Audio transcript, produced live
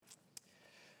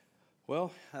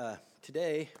Well,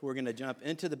 today we're going to jump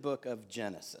into the book of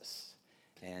Genesis.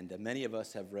 And many of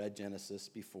us have read Genesis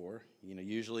before.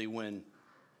 Usually when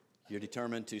you're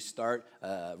determined to start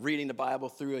reading the Bible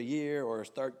through a year or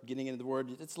start getting into the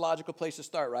Word, it's a logical place to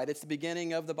start, right? It's the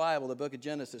beginning of the Bible, the book of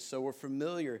Genesis, so we're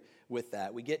familiar with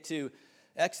that. We get to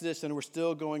Exodus and we're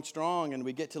still going strong, and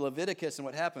we get to Leviticus and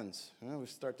what happens? Well, we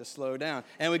start to slow down.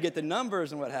 And we get to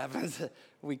Numbers and what happens?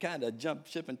 We kind of jump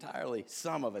ship entirely.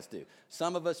 Some of us do.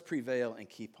 Some of us prevail and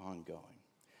keep on going.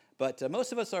 But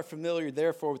most of us are familiar,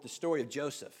 therefore, with the story of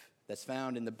Joseph that's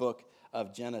found in the book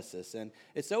of Genesis. And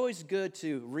it's always good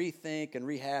to rethink and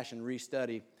rehash and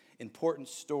restudy important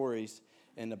stories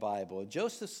in the Bible.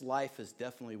 Joseph's life is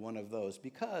definitely one of those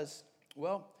because,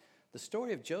 well, the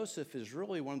story of Joseph is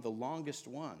really one of the longest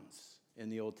ones in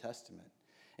the Old Testament.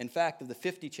 In fact, of the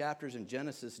 50 chapters in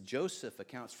Genesis, Joseph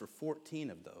accounts for 14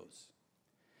 of those.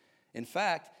 In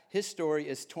fact, his story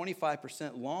is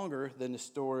 25% longer than the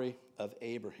story of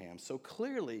Abraham. So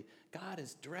clearly, God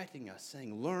is directing us,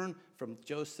 saying, learn from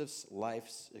Joseph's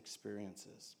life's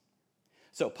experiences.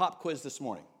 So, pop quiz this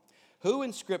morning. Who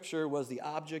in Scripture was the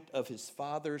object of his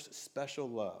father's special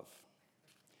love?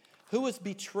 Who was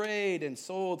betrayed and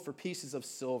sold for pieces of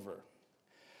silver?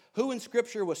 Who in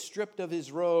Scripture was stripped of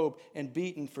his robe and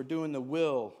beaten for doing the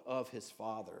will of his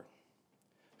father?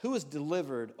 Who was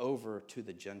delivered over to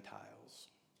the Gentiles?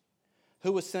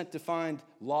 Who was sent to find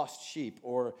lost sheep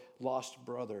or lost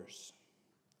brothers?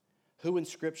 Who in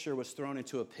Scripture was thrown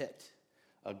into a pit,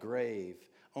 a grave,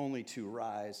 only to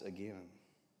rise again?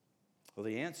 Well,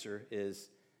 the answer is,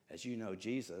 as you know,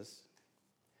 Jesus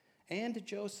and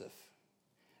Joseph.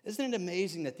 Isn't it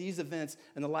amazing that these events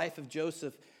in the life of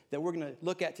Joseph that we're going to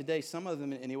look at today, some of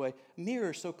them anyway,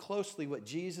 mirror so closely what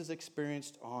Jesus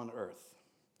experienced on earth?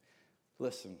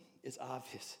 Listen, it's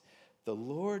obvious. The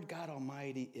Lord God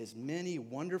Almighty is many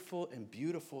wonderful and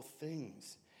beautiful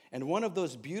things. And one of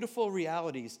those beautiful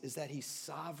realities is that he's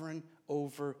sovereign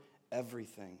over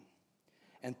everything.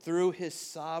 And through his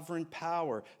sovereign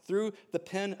power, through the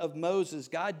pen of Moses,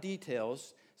 God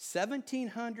details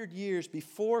 1,700 years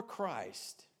before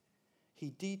Christ, he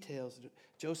details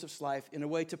Joseph's life in a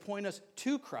way to point us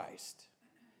to Christ.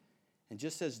 And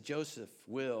just as Joseph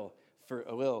will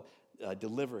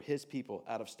deliver his people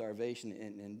out of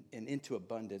starvation and into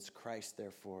abundance, Christ,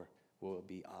 therefore, will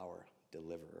be our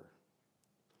deliverer.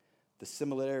 The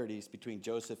similarities between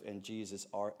Joseph and Jesus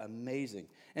are amazing.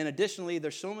 And additionally,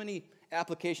 there's so many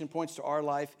application points to our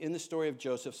life in the story of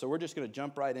Joseph, so we're just going to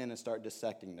jump right in and start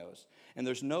dissecting those. And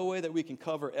there's no way that we can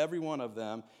cover every one of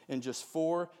them in just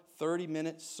 4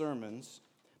 30-minute sermons,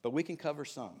 but we can cover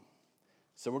some.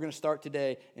 So we're going to start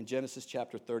today in Genesis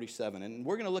chapter 37. And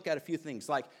we're going to look at a few things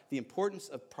like the importance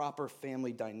of proper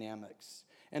family dynamics.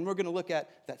 And we're going to look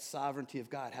at that sovereignty of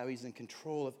God, how he's in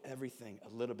control of everything a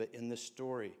little bit in this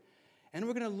story. And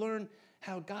we're going to learn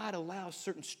how God allows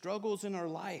certain struggles in our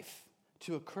life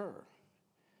to occur,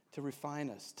 to refine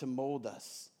us, to mold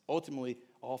us, ultimately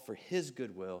all for his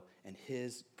goodwill and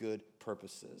his good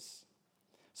purposes.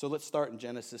 So let's start in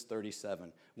Genesis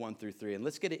 37, 1 through 3, and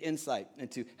let's get an insight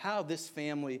into how this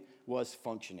family was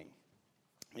functioning.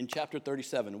 In chapter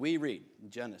 37, we read in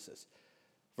Genesis,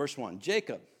 verse 1,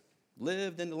 Jacob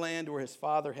lived in the land where his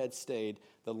father had stayed,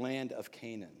 the land of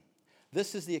Canaan.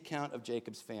 This is the account of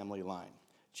Jacob's family line.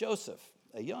 Joseph,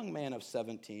 a young man of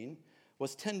 17,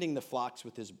 was tending the flocks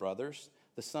with his brothers,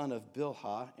 the son of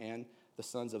Bilhah and the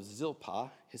sons of Zilpah,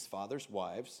 his father's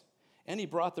wives, and he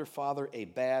brought their father a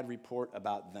bad report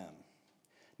about them.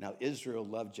 Now Israel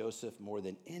loved Joseph more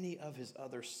than any of his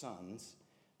other sons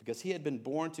because he had been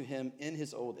born to him in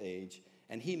his old age,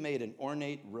 and he made an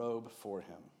ornate robe for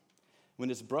him. When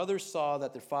his brothers saw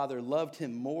that their father loved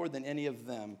him more than any of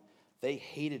them, they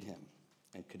hated him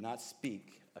and could not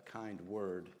speak a kind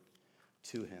word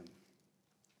to him.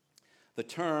 The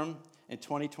term in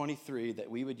 2023 that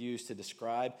we would use to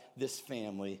describe this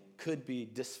family could be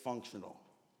dysfunctional.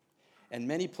 And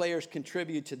many players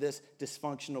contribute to this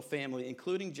dysfunctional family,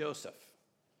 including Joseph.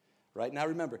 Right? Now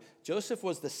remember, Joseph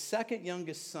was the second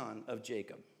youngest son of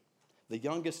Jacob. The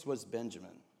youngest was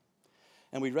Benjamin.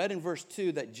 And we read in verse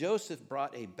 2 that Joseph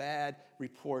brought a bad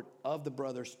report of the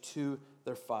brothers to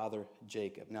their father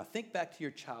Jacob. Now think back to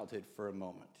your childhood for a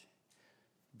moment.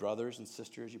 Brothers and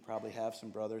sisters, you probably have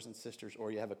some brothers and sisters,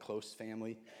 or you have a close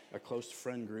family, a close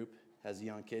friend group as a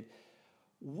young kid.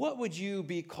 What would you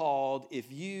be called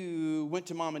if you went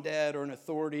to mom and dad or an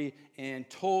authority and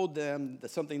told them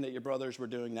that something that your brothers were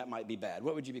doing that might be bad?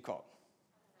 What would you be called?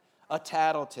 A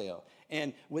tattletale.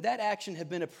 And would that action have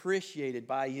been appreciated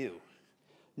by you?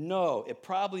 No, it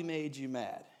probably made you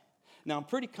mad. Now, I'm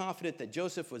pretty confident that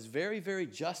Joseph was very, very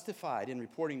justified in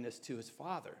reporting this to his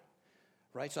father.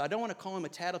 right? So I don't want to call him a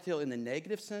tattletale in the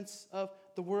negative sense of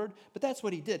the word, but that's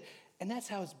what he did. And that's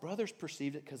how his brothers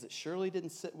perceived it, because it surely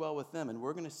didn't sit well with them, and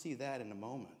we're going to see that in a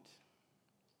moment.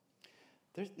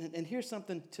 And here's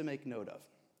something to make note of.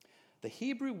 The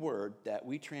Hebrew word that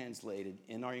we translated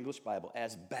in our English Bible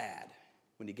as bad,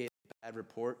 when he gave a bad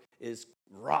report, is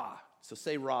ra. So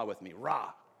say ra with me,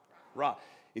 ra, ra.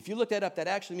 If you look that up, that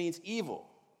actually means evil.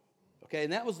 Okay,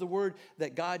 and that was the word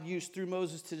that God used through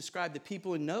Moses to describe the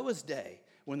people in Noah's day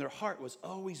when their heart was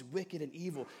always wicked and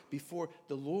evil before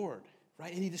the Lord,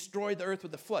 right? And he destroyed the earth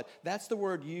with the flood. That's the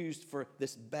word used for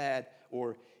this bad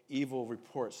or evil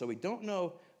report. So we don't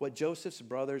know what Joseph's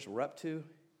brothers were up to,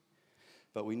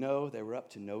 but we know they were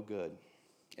up to no good.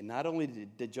 And not only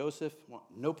did Joseph want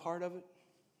no part of it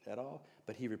at all,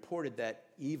 but he reported that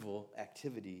evil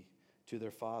activity to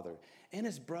their father. And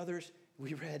his brothers,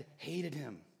 we read, hated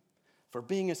him for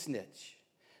being a snitch.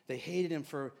 They hated him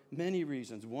for many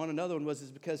reasons. Another one was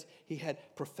because he had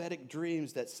prophetic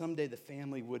dreams that someday the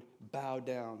family would bow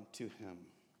down to him.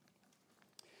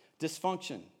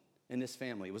 Dysfunction in this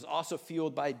family was also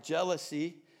fueled by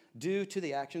jealousy due to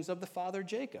the actions of the father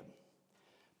Jacob.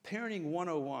 Parenting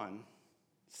 101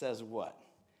 says what?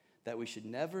 That we should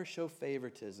never show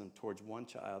favoritism towards one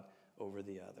child over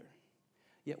the other.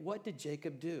 Yet what did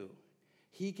Jacob do?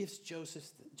 He gives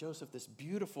Joseph this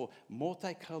beautiful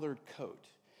multicolored coat.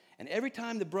 And every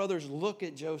time the brothers look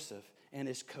at Joseph and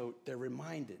his coat, they're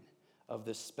reminded of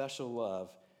this special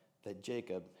love that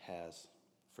Jacob has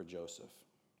for Joseph.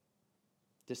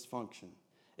 Dysfunction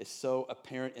is so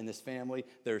apparent in this family.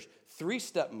 There's 3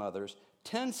 stepmothers,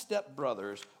 10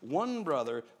 stepbrothers, 1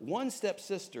 brother, 1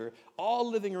 stepsister, all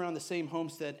living around the same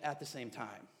homestead at the same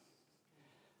time.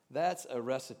 That's a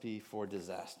recipe for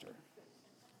disaster.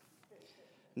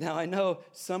 Now, I know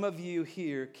some of you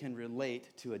here can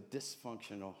relate to a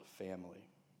dysfunctional family.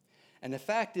 And the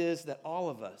fact is that all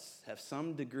of us have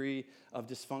some degree of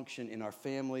dysfunction in our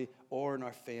family or in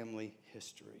our family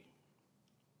history.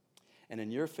 And in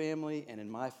your family and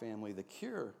in my family, the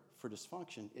cure for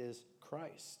dysfunction is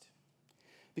Christ.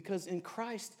 Because in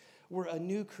Christ, we're a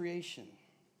new creation.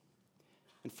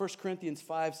 In 1 Corinthians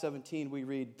 5:17, we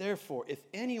read, "Therefore, if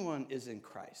anyone is in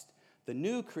Christ, the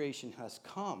new creation has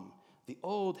come. The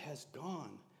old has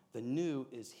gone. The new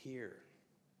is here."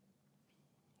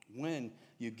 When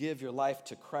you give your life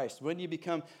to Christ, when you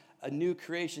become a new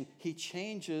creation, he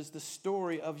changes the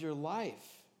story of your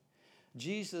life.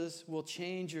 Jesus will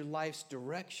change your life's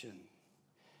direction.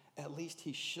 At least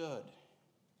he should.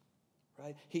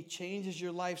 Right? He changes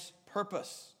your life's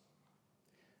purpose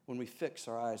when we fix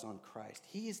our eyes on Christ.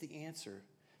 He is the answer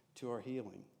to our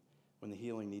healing when the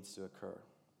healing needs to occur.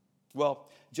 Well,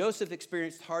 Joseph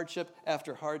experienced hardship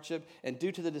after hardship, and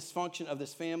due to the dysfunction of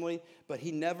this family, but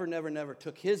he never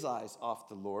took his eyes off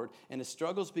the Lord, and his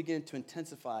struggles begin to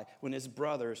intensify when his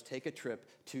brothers take a trip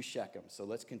to Shechem. So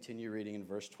let's continue reading in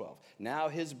verse 12. Now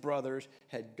his brothers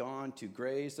had gone to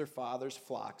graze their father's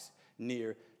flocks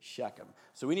near Shechem.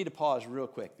 So we need to pause real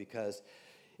quick, because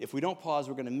if we don't pause,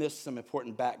 we're going to miss some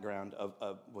important background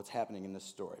of what's happening in this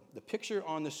story. The picture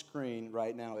on the screen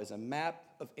right now is a map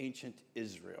of ancient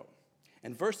Israel.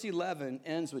 And verse 11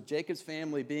 ends with Jacob's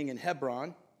family being in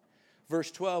Hebron. Verse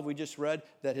 12, we just read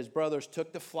that his brothers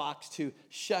took the flocks to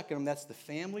Shechem. That's the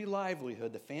family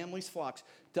livelihood, the family's flocks,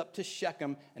 up to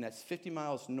Shechem, and that's 50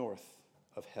 miles north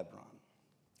of Hebron.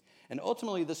 And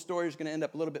ultimately, the story is going to end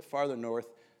up a little bit farther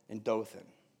north in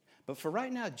Dothan. But for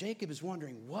right now, Jacob is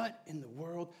wondering, what in the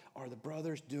world are the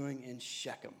brothers doing in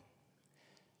Shechem?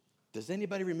 Does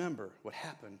anybody remember what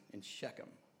happened in Shechem?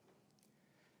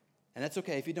 And that's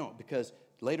okay if you don't, because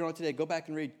later on today, go back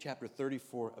and read chapter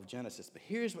 34 of Genesis. But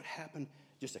here's what happened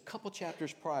just a couple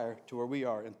chapters prior to where we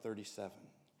are in 37.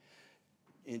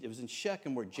 It was in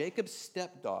Shechem where Jacob's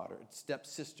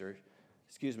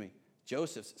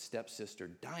Joseph's stepsister,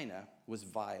 Dinah, was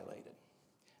violated.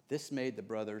 This made the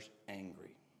brothers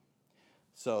angry.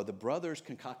 So the brothers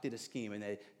concocted a scheme,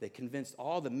 and they convinced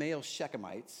all the male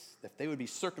Shechemites that if they would be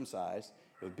circumcised,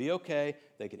 it would be okay.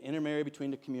 They could intermarry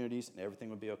between the communities, and everything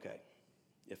would be okay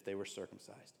if they were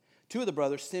circumcised. 2 of the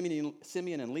brothers, Simeon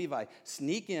and Levi,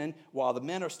 sneak in while the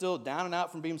men are still down and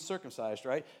out from being circumcised,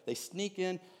 right? They sneak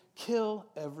in, kill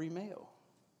every male.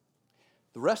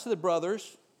 The rest of the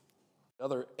brothers, the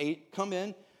other 8, come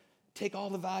in, take all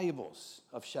the valuables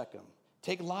of Shechem,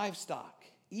 take livestock,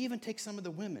 even take some of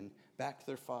the women back to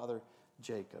their father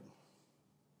Jacob.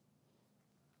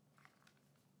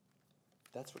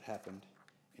 That's what happened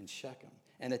in Shechem.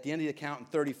 And at the end of the account in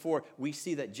 34, we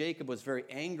see that Jacob was very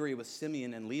angry with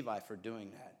Simeon and Levi for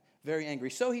doing that. Very angry.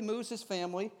 So he moves his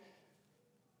family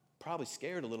probably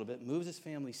scared a little bit, moves his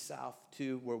family south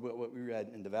to what we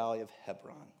read in the valley of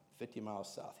Hebron, 50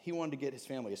 miles south. He wanted to get his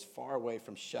family as far away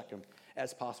from Shechem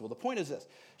as possible. The point is this: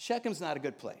 Shechem's not a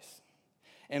good place.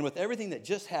 And with everything that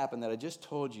just happened that I just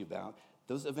told you about,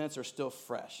 those events are still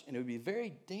fresh. And it would be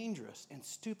very dangerous and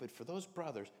stupid for those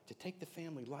brothers to take the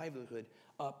family livelihood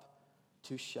up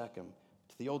to Shechem,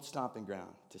 to the old stomping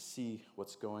ground, to see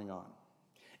what's going on.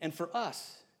 And for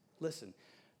us, listen,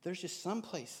 there's just some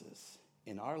places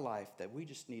in our life that we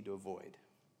just need to avoid.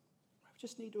 We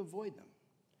just need to avoid them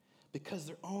because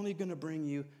they're only going to bring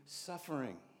you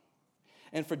suffering.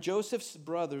 And for Joseph's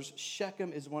brothers,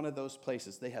 Shechem is one of those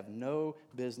places. They have no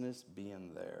business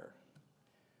being there.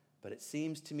 But it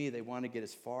seems to me they want to get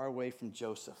as far away from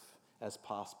Joseph as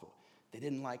possible. They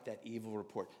didn't like that evil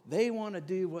report. They want to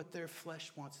do what their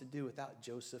flesh wants to do without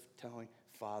Joseph telling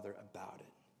father about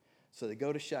it. So they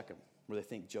go to Shechem, where they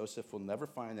think Joseph will never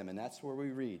find them. And that's where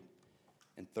we read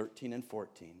in 13 and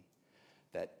 14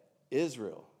 that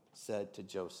Israel said to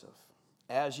Joseph,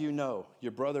 "As you know,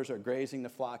 your brothers are grazing the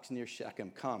flocks near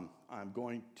Shechem. Come, I'm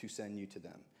going to send you to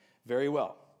them." "Very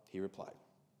well," he replied.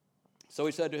 So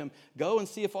he said to him, "Go and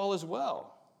see if all is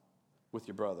well with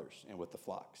your brothers and with the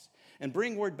flocks, and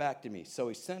bring word back to me." So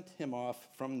he sent him off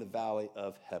from the valley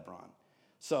of Hebron.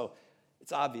 So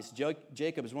it's obvious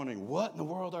Jacob is wondering, what in the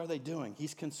world are they doing?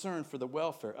 He's concerned for the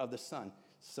welfare of the son.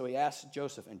 So he asks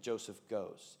Joseph, and Joseph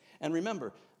goes. And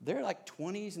remember, they're like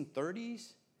 20s and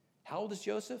 30s. How old is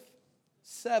Joseph?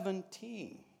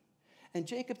 17. And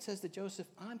Jacob says to Joseph,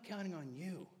 "I'm counting on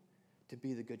you to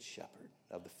be the good shepherd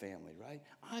of the family, right?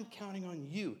 I'm counting on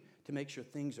you to make sure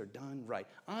things are done right.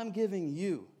 I'm giving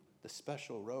you the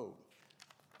special robe,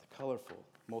 the colorful,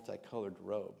 multicolored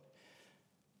robe."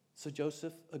 So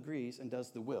Joseph agrees and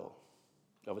does the will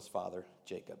of his father,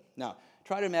 Jacob. Now,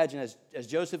 try to imagine as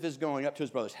Joseph is going up to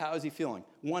his brothers, how is he feeling?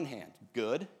 One hand,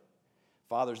 good.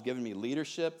 Father's given me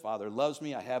leadership. Father loves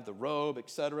me. I have the robe,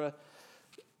 etc.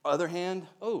 Other hand,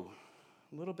 a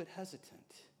little bit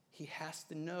hesitant. He has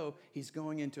to know he's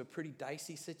going into a pretty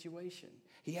dicey situation.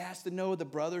 He has to know the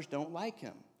brothers don't like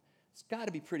him. It's got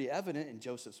to be pretty evident in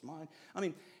Joseph's mind. I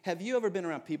mean, have you ever been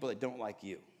around people that don't like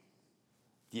you?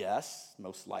 Yes,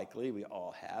 most likely, we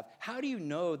all have. How do you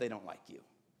know they don't like you?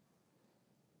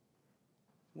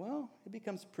 Well, it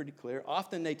becomes pretty clear.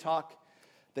 Often they talk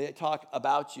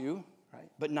about you,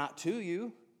 right? But not to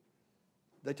you.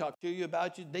 They talk to you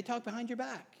about you. They talk behind your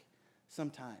back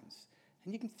sometimes.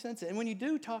 And you can sense it. And when you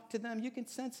do talk to them, you can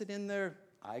sense it in their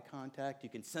eye contact. You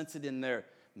can sense it in their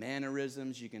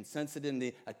mannerisms. You can sense it in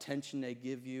the attention they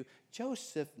give you.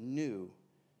 Joseph knew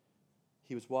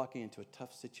he was walking into a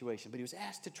tough situation, but he was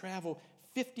asked to travel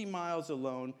 50 miles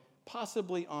alone,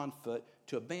 possibly on foot,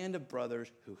 to a band of brothers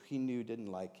who he knew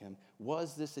didn't like him.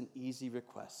 Was this an easy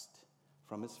request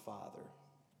from his father?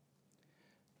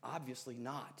 Obviously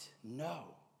not.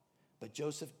 No. But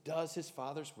Joseph does his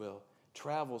father's will,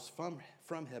 travels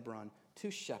from Hebron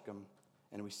to Shechem,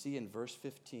 and we see in verse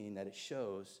 15 that it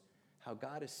shows how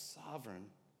God is sovereign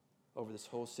over this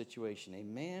whole situation. A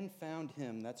man found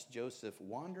him, that's Joseph,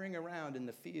 wandering around in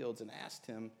the fields and asked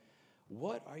him,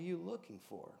 "What are you looking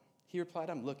for?" He replied,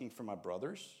 "I'm looking for my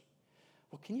brothers."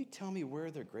 "Well, can you tell me where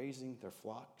they're grazing their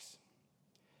flocks?"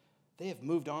 "They have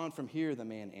moved on from here," the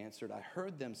man answered. "I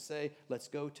heard them say, 'Let's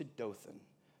go to Dothan.'"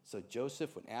 So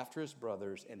Joseph went after his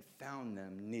brothers and found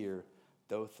them near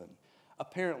Dothan.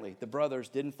 Apparently, the brothers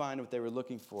didn't find what they were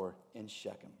looking for in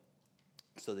Shechem.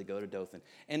 So they go to Dothan.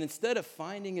 And instead of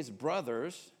finding his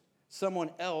brothers,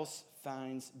 someone else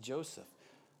finds Joseph.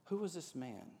 Who was this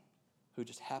man who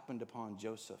just happened upon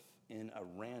Joseph in a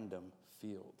random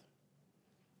field?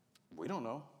 We don't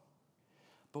know.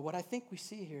 But what I think we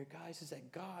see here, guys, is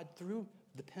that God, through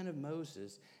the pen of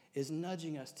Moses, is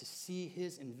nudging us to see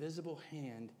his invisible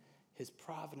hand, his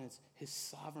providence, his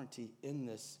sovereignty in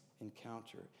this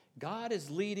encounter. God is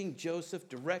leading Joseph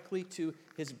directly to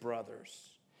his brothers.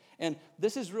 And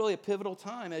this is really a pivotal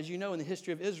time, as you know, in the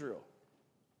history of Israel,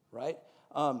 right?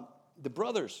 The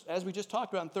brothers, as we just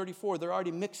talked about in 34, they're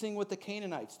already mixing with the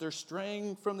Canaanites. They're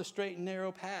straying from the straight and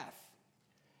narrow path.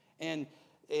 And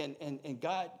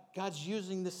God's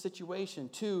using this situation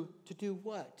to do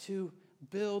what? To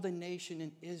build a nation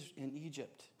in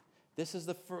Egypt. This is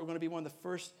going to be one of the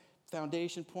first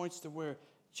foundation points to where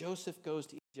Joseph goes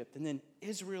to Egypt. And then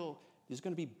Israel is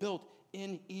going to be built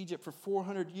in Egypt for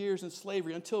 400 years in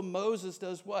slavery until Moses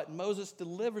does what? Moses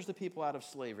delivers the people out of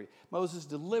slavery. Moses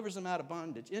delivers them out of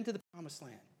bondage into the promised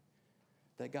land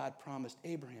that God promised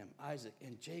Abraham, Isaac,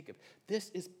 and Jacob. This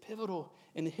is pivotal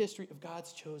in the history of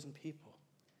God's chosen people.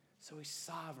 So he's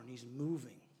sovereign, he's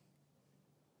moving.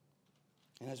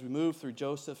 And as we move through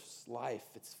Joseph's life,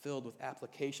 it's filled with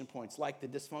application points like the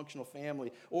dysfunctional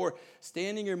family or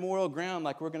standing your moral ground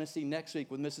like we're going to see next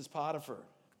week with Mrs. Potiphar.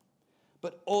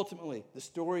 But ultimately, the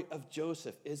story of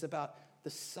Joseph is about the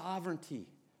sovereignty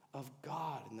of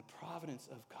God and the providence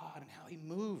of God and how he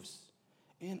moves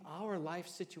in our life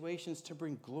situations to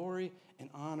bring glory and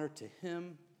honor to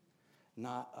him,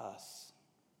 not us.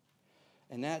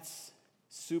 And that's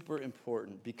super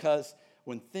important because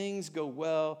when things go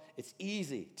well, it's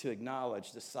easy to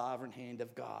acknowledge the sovereign hand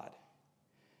of God.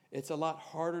 It's a lot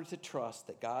harder to trust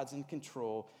that God's in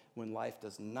control when life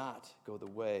does not go the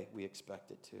way we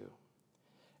expect it to.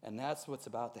 And that's what's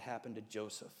about to happen to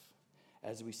Joseph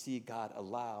as we see God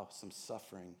allow some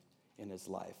suffering in his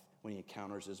life when he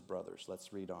encounters his brothers.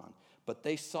 Let's read on. But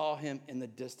they saw him in the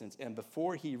distance, and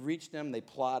before he reached them, they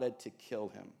plotted to kill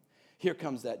him. Here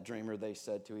comes that dreamer, they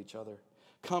said to each other.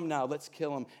 Come now, let's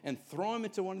kill him and throw him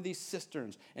into one of these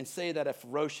cisterns and say that a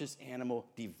ferocious animal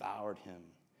devoured him.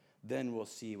 Then we'll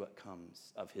see what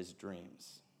comes of his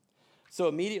dreams. So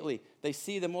immediately they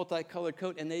see the multicolored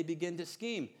coat and they begin to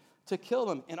scheme to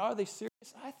kill him. And are they serious?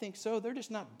 I think so. They're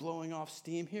just not blowing off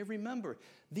steam here. Remember,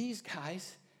 these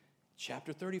guys,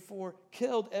 chapter 34,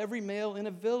 killed every male in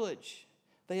a village.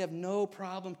 They have no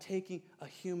problem taking a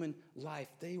human life.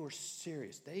 They were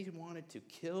serious. They wanted to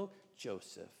kill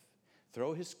Joseph,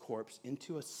 throw his corpse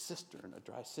into a cistern, a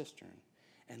dry cistern,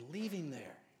 and leave him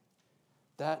there.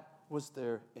 That was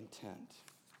their intent.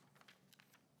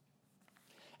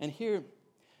 And here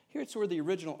it's where the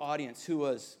original audience who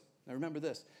was, now remember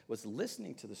this, was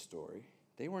listening to the story.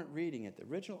 They weren't reading it. The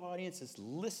original audience is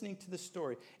listening to the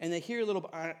story, and they hear a little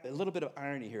bit of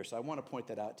irony here, so I want to point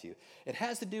that out to you. It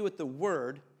has to do with the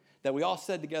word that we all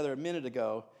said together a minute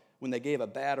ago when they gave a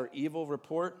bad or evil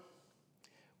report.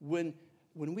 When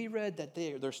we read that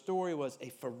their story was a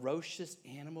ferocious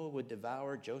animal would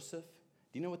devour Joseph,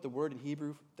 do you know what the word in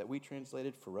Hebrew that we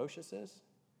translated ferocious is?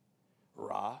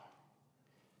 Ra.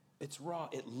 It's ra.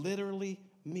 It literally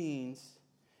means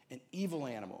an evil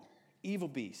animal, evil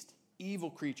beast,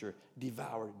 evil creature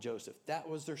devoured Joseph. That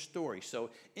was their story. So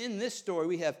in this story,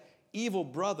 we have evil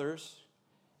brothers,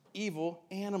 evil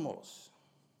animals.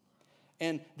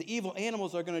 And the evil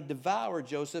animals are going to devour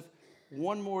Joseph.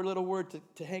 One more little word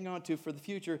to hang on to for the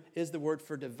future is the word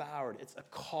for devoured. It's a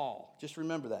call. Just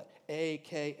remember that.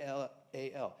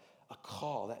 A-K-L-A-L. A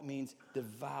call. That means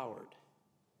devoured.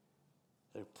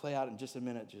 It'll play out in just a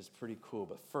minute, which is pretty cool.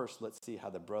 But first, let's see how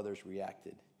the brothers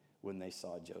reacted when they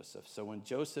saw Joseph. So when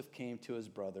Joseph came to his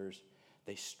brothers,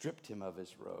 they stripped him of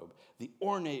his robe, the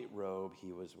ornate robe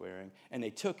he was wearing, and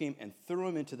they took him and threw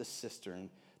him into the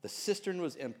cistern. The cistern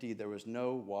was empty. There was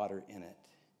no water in it.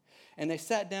 And they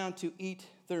sat down to eat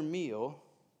their meal.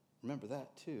 Remember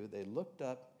that too. They looked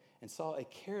up and saw a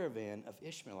caravan of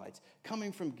Ishmaelites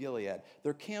coming from Gilead.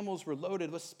 Their camels were loaded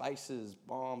with spices,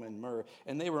 balm, and myrrh,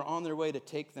 and they were on their way to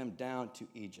take them down to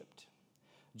Egypt.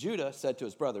 Judah said to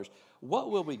his brothers, "What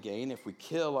will we gain if we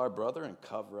kill our brother and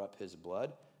cover up his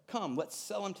blood? Come, let's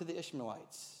sell him to the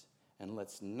Ishmaelites, and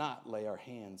let's not lay our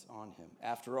hands on him.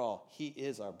 After all, he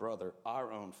is our brother,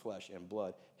 our own flesh and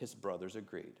blood." His brothers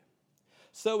agreed.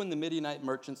 So when the Midianite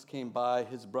merchants came by,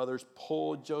 his brothers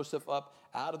pulled Joseph up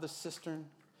out of the cistern,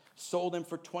 sold him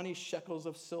for 20 shekels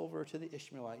of silver to the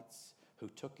Ishmaelites, who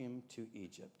took him to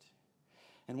Egypt.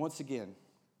 And once again,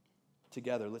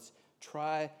 together, let's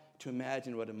try to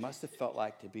imagine what it must have felt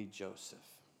like to be Joseph.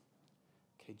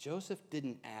 Okay, Joseph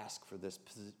didn't ask for this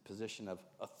position of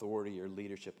authority or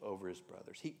leadership over his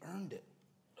brothers. He earned it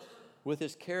with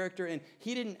his character, and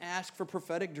he didn't ask for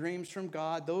prophetic dreams from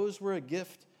God. Those were a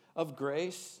gift of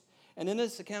grace. And in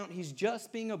this account, he's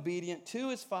just being obedient to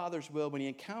his father's will when he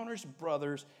encounters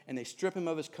brothers and they strip him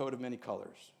of his coat of many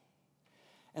colors.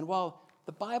 And while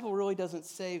the Bible really doesn't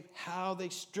say how they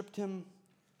stripped him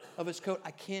of his coat,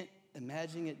 I can't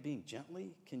imagine it being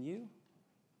gently. Can you?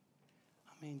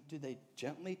 I mean, do they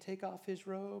gently take off his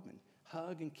robe and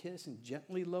hug and kiss and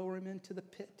gently lower him into the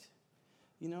pit?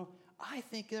 You know, I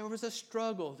think there was a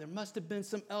struggle. There must have been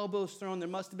some elbows thrown. There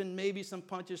must have been maybe some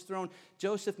punches thrown.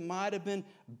 Joseph might have been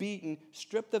beaten,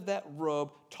 stripped of that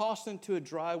robe, tossed into a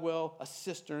dry well, a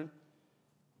cistern,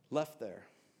 left there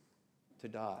to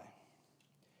die.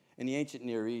 In the ancient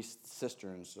Near East,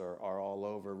 cisterns are all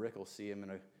over. Rick will see them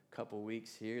in a couple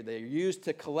weeks here. They're used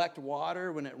to collect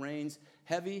water when it rains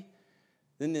heavy.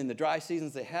 Then in the dry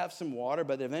seasons, they have some water,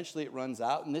 but eventually it runs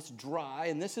out, and it's dry.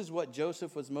 And this is what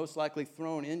Joseph was most likely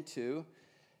thrown into.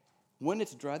 When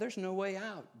it's dry, there's no way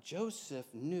out. Joseph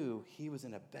knew he was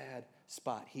in a bad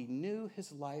spot. He knew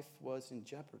his life was in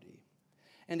jeopardy.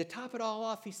 And to top it all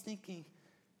off, he's thinking,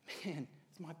 man,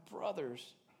 it's my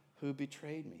brothers who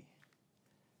betrayed me.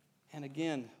 And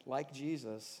again, like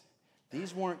Jesus,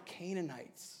 these weren't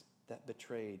Canaanites that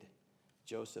betrayed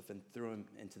Joseph and threw him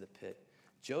into the pit.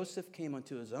 Joseph came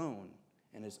unto his own,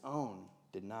 and his own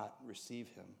did not receive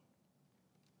him.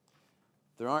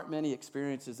 There aren't many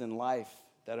experiences in life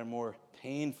that are more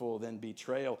painful than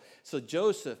betrayal. So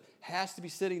Joseph has to be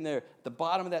sitting there at the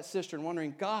bottom of that cistern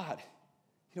wondering, God,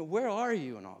 where are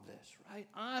you in all this, right?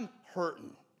 I'm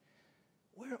hurting.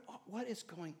 What is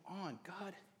going on?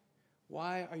 God,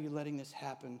 why are you letting this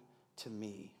happen to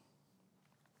me?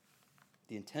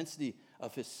 The intensity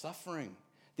of his suffering,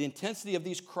 the intensity of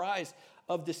these cries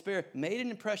of despair made an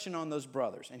impression on those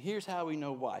brothers. And here's how we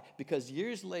know why. Because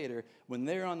years later, when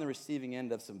they're on the receiving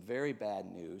end of some very bad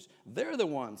news, they're the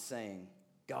ones saying,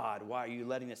 God, why are you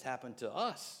letting this happen to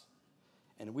us?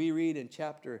 And we read in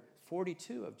chapter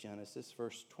 42 of Genesis,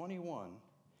 verse 21,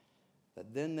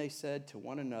 that then they said to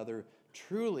one another,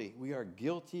 truly, we are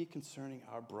guilty concerning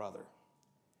our brother,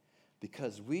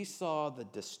 because we saw the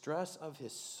distress of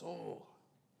his soul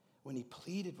when he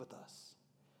pleaded with us,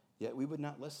 yet we would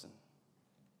not listen.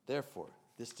 Therefore,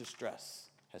 this distress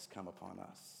has come upon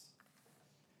us.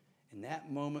 In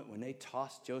that moment, when they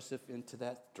tossed Joseph into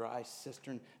that dry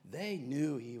cistern, they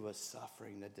knew he was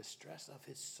suffering the distress of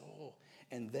his soul,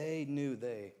 and they knew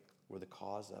they were the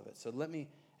cause of it. So let me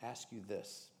ask you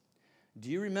this. Do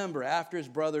you remember after his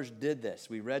brothers did this?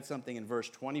 We read something in verse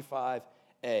 25a.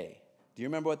 Do you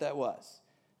remember what that was?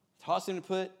 Tossed him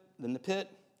in the pit,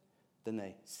 then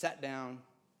they sat down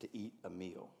to eat a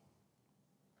meal.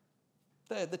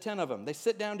 The 10 of them, they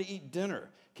sit down to eat dinner.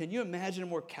 Can you imagine a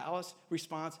more callous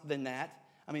response than that?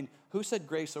 I mean, who said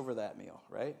grace over that meal,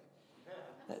 right?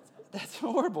 That's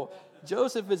horrible.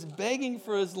 Joseph is begging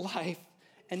for his life,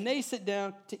 and they sit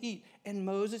down to eat. And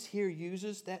Moses here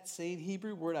uses that same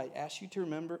Hebrew word I asked you to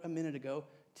remember a minute ago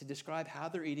to describe how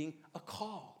they're eating a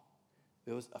call.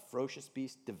 It was a ferocious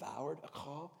beast devoured, a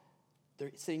call.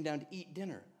 They're sitting down to eat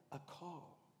dinner, a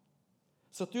call.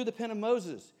 So through the pen of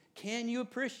Moses, can you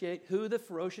appreciate who the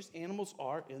ferocious animals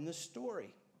are in this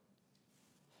story?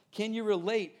 Can you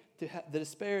relate to the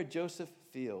despair Joseph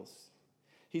feels?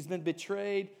 He's been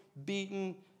betrayed,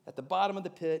 beaten, at the bottom of the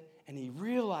pit, and he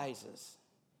realizes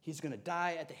he's going to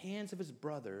die at the hands of his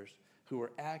brothers who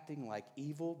are acting like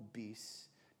evil beasts,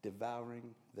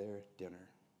 devouring their dinner.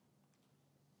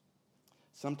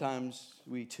 Sometimes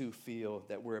we too feel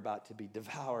that we're about to be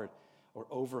devoured or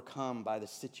overcome by the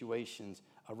situations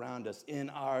around us in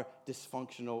our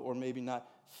dysfunctional or maybe not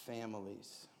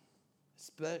families,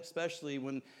 especially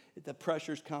when the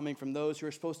pressure's coming from those who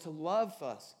are supposed to love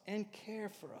us and care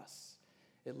for us.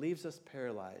 It leaves us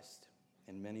paralyzed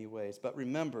in many ways. But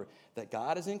remember that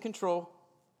God is in control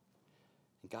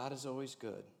and God is always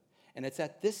good. And it's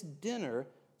at this dinner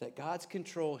that God's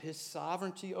control, his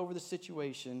sovereignty over the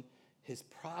situation, his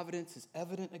providence is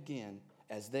evident again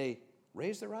as they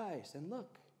raise their eyes and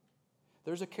look.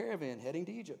 There's a caravan heading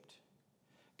to Egypt.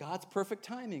 God's perfect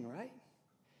timing, right?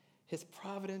 His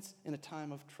providence in a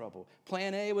time of trouble.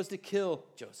 Plan A was to kill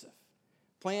Joseph.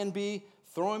 Plan B,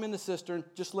 throw him in the cistern,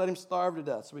 just let him starve to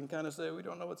death. So we can kind of say, we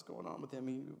don't know what's going on with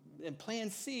him. And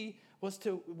plan C was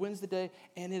to wins the day,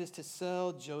 and it is to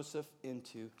sell Joseph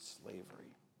into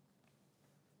slavery.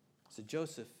 So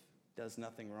Joseph does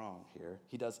nothing wrong here.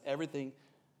 He does everything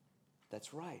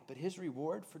that's right. But his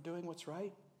reward for doing what's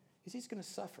right is he's going to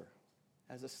suffer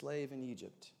as a slave in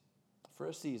Egypt for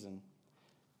a season,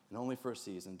 and only for a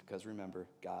season, because remember,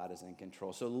 God is in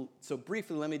control. So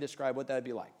briefly, let me describe what that would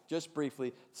be like. Just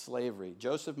briefly, slavery.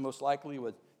 Joseph most likely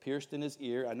was pierced in his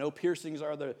ear. I know piercings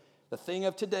are the thing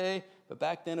of today, but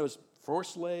back then it was for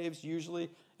slaves, usually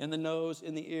in the nose,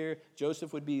 in the ear.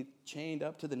 Joseph would be chained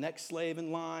up to the next slave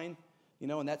in line,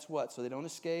 and that's what? So they don't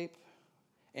escape.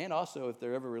 And also, if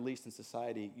they're ever released in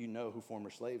society, you know who former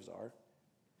slaves are.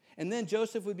 And then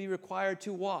Joseph would be required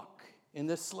to walk in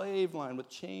this slave line with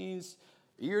chains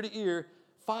ear to ear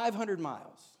 500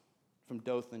 miles from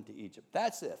Dothan to Egypt.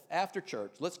 That's it. After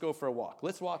church, let's go for a walk.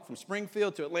 Let's walk from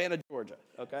Springfield to Atlanta, Georgia,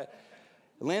 okay?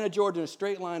 Atlanta, Georgia in a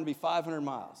straight line would be 500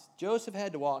 miles. Joseph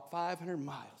had to walk 500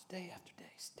 miles day after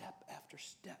day, step after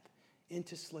step,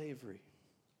 into slavery,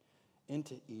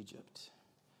 into Egypt.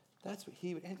 That's what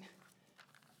he would, and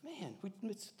man,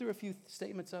 we threw a few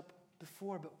statements up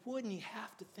before, but wouldn't you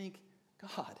have to think,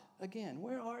 God, again,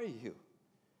 where are you?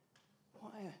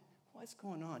 What's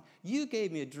going on? You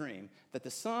gave me a dream that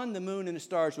the sun, the moon, and the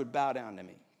stars would bow down to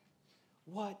me.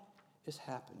 What is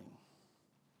happening?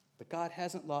 But God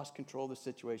hasn't lost control of the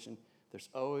situation. There's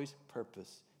always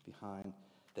purpose behind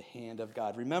the hand of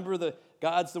God. Remember,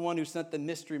 God's the one who sent the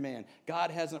mystery man.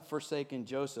 God hasn't forsaken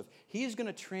Joseph. He's going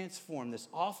to transform this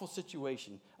awful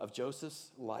situation of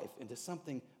Joseph's life into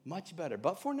something much better.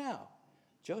 But for now,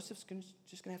 Joseph's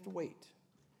just going to have to wait.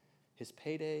 His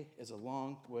payday is a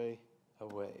long way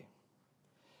away.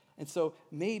 And so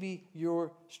maybe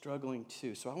you're struggling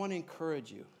too. So I want to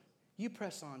encourage you. You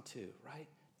press on too, right?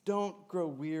 Don't grow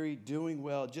weary doing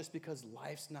well just because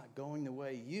life's not going the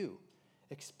way you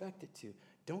expect it to.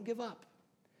 Don't give up.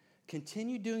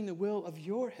 Continue doing the will of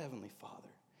your heavenly Father,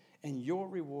 and your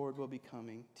reward will be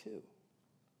coming too.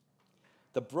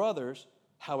 The brothers,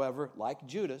 however, like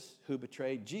Judas, who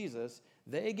betrayed Jesus,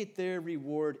 they get their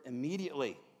reward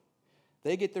immediately.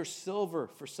 They get their silver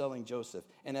for selling Joseph.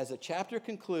 And as the chapter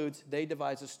concludes, they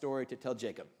devise a story to tell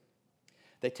Jacob.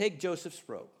 They take Joseph's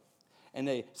robe, and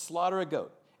they slaughter a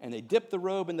goat, and they dip the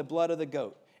robe in the blood of the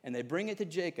goat, and they bring it to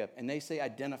Jacob, and they say,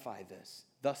 identify this,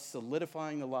 thus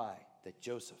solidifying the lie that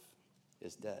Joseph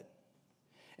is dead.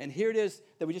 And here it is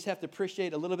that we just have to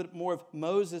appreciate a little bit more of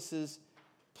Moses'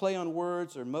 play on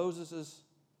words, or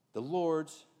the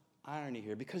Lord's irony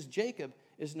here, because Jacob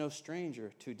is no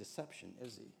stranger to deception,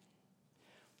 is he?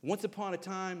 Once upon a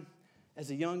time, as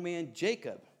a young man,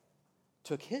 Jacob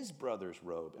took his brother's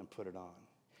robe and put it on.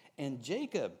 And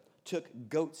Jacob took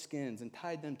goat skins and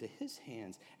tied them to his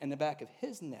hands and the back of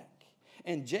his neck.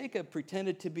 And Jacob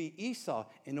pretended to be Esau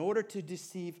in order to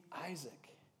deceive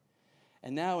Isaac.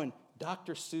 And now in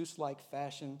Dr. Seuss-like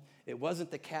fashion, it wasn't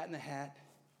the cat in the hat,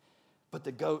 but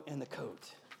the goat in the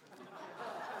coat.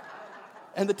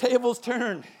 And the tables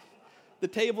turn. The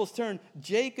tables turn.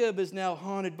 Jacob is now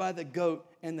haunted by the goat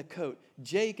and the coat.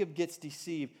 Jacob gets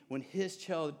deceived when his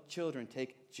children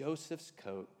take Joseph's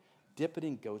coat, dip it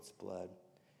in goat's blood,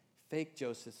 fake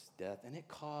Joseph's death, and it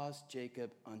caused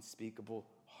Jacob unspeakable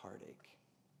heartache.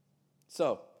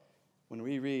 So, when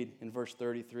we read in verse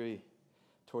 33,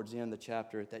 towards the end of the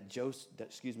chapter, that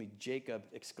Jacob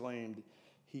exclaimed,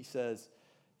 he says,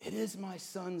 "It is my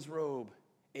son's robe.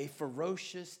 A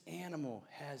ferocious animal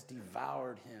has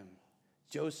devoured him.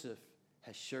 Joseph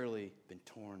has surely been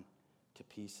torn to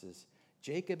pieces."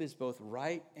 Jacob is both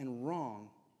right and wrong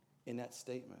in that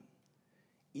statement.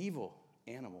 Evil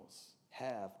animals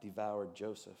have devoured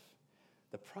Joseph.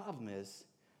 The problem is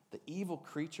the evil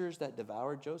creatures that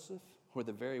devoured Joseph were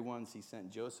the very ones he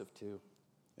sent Joseph to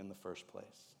in the first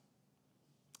place.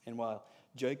 And while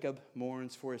Jacob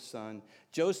mourns for his son,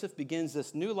 Joseph begins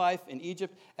this new life in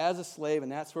Egypt as a slave,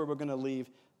 and that's where we're going to leave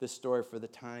this story for the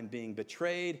time being.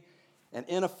 Betrayed and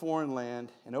in a foreign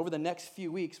land. And over the next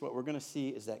few weeks, what we're going to see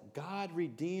is that God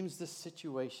redeems the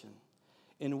situation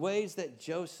in ways that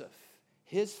Joseph,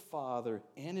 his father,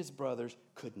 and his brothers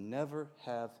could never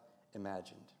have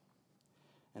imagined.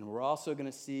 And we're also going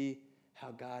to see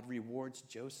how God rewards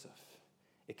Joseph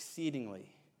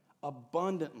exceedingly,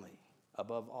 abundantly,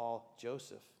 above all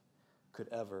Joseph could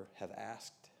ever have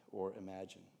asked or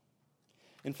imagined.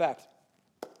 In fact,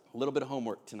 a little bit of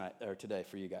homework today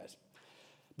for you guys.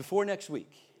 Before next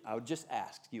week, I would just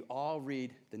ask you all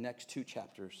read the next two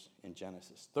chapters in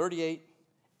Genesis, 38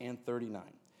 and 39.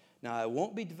 Now, I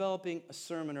won't be developing a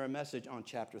sermon or a message on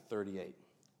chapter 38.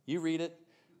 You read it.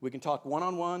 We can talk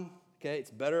one-on-one. Okay,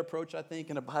 it's a better approach, I think,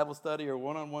 in a Bible study or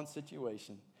one-on-one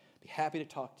situation. Be happy to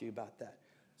talk to you about that.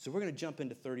 So we're going to jump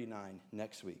into 39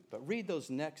 next week. But read those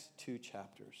next two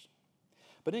chapters.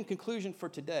 But in conclusion for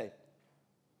today,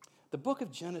 the book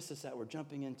of Genesis that we're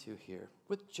jumping into here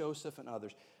with Joseph and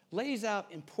others lays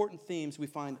out important themes we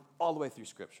find all the way through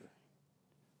Scripture.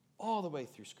 All the way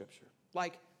through Scripture.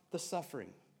 Like the suffering,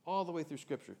 all the way through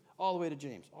Scripture, all the way to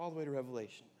James, all the way to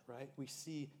Revelation, right? We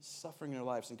see suffering in our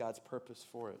lives and God's purpose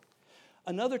for it.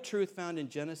 Another truth found in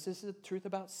Genesis is the truth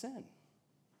about sin,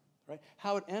 right?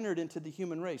 How it entered into the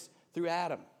human race through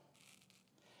Adam.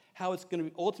 How it's going to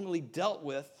be ultimately dealt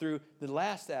with through the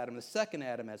last Adam, the second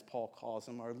Adam, as Paul calls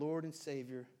him, our Lord and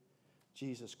Savior,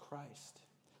 Jesus Christ.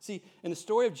 See, in the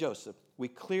story of Joseph, we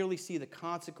clearly see the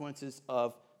consequences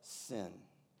of sin.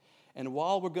 And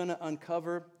while we're going to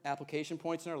uncover application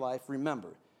points in our life,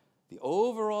 remember, the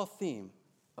overall theme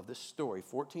of this story,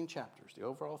 14 chapters, the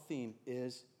overall theme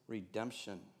is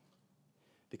redemption.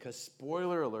 Because,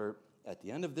 spoiler alert, at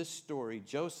the end of this story,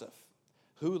 Joseph,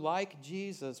 who, like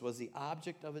Jesus, was the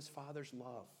object of his father's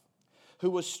love, who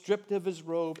was stripped of his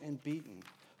robe and beaten,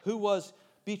 who was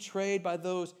betrayed by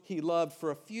those he loved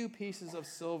for a few pieces of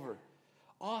silver,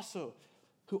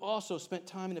 who also spent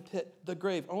time in a pit, the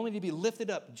grave, only to be lifted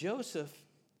up. Joseph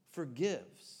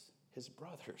forgives his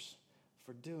brothers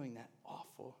for doing that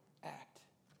awful act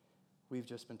we've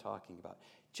just been talking about.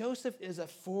 Joseph is a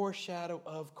foreshadow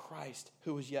of Christ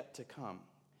who is yet to come,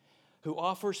 who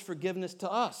offers forgiveness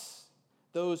to us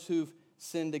those who've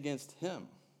sinned against him.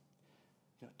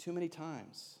 Too many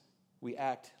times we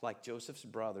act like Joseph's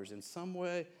brothers in some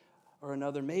way or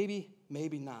another, maybe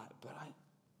not,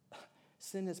 but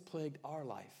sin has plagued our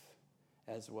life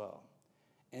as well.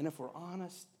 And if we're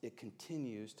honest, it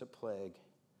continues to plague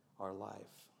our life.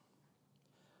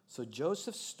 So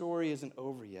Joseph's story isn't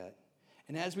over yet.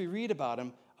 And as we read about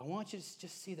him, I want you to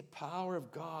just see the power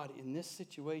of God in this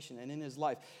situation and in his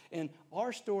life. And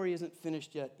our story isn't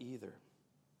finished yet either.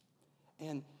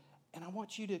 And I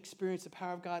want you to experience the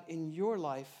power of God in your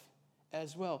life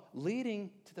as well,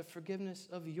 leading to the forgiveness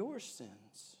of your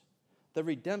sins, the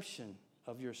redemption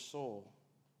of your soul.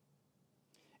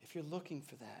 If you're looking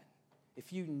for that,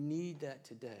 if you need that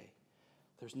today,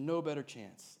 there's no better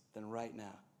chance than right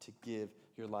now to give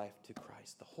your life to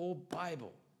Christ. The whole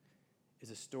Bible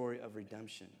is a story of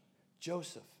redemption.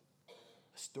 Joseph,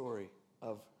 a story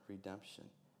of redemption.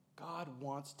 God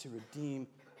wants to redeem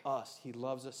us. He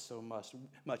loves us so much.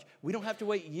 We don't have to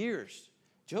wait years.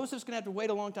 Joseph's going to have to wait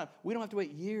a long time. We don't have to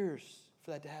wait years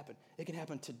for that to happen. It can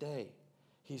happen today.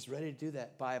 He's ready to do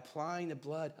that by applying the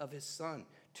blood of his son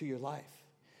to your life,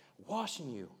 washing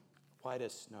you white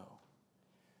as snow,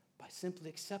 by simply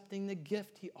accepting the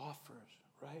gift he offers,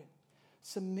 right?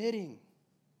 Submitting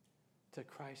to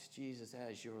Christ Jesus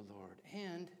as your Lord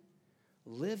and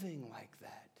living like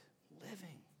that,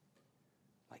 living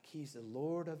like he's the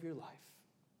Lord of your life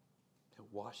to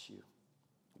wash you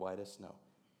white as snow.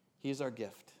 He is our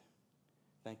gift.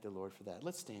 Thank the Lord for that.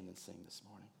 Let's stand and sing this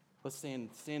morning. Let's stand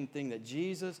and sing that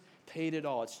Jesus paid it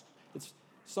all. It's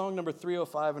song number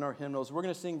 305 in our hymnals. We're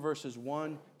going to sing verses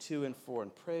 1, 2, and 4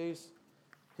 and praise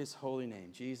his holy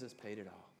name. Jesus paid it all.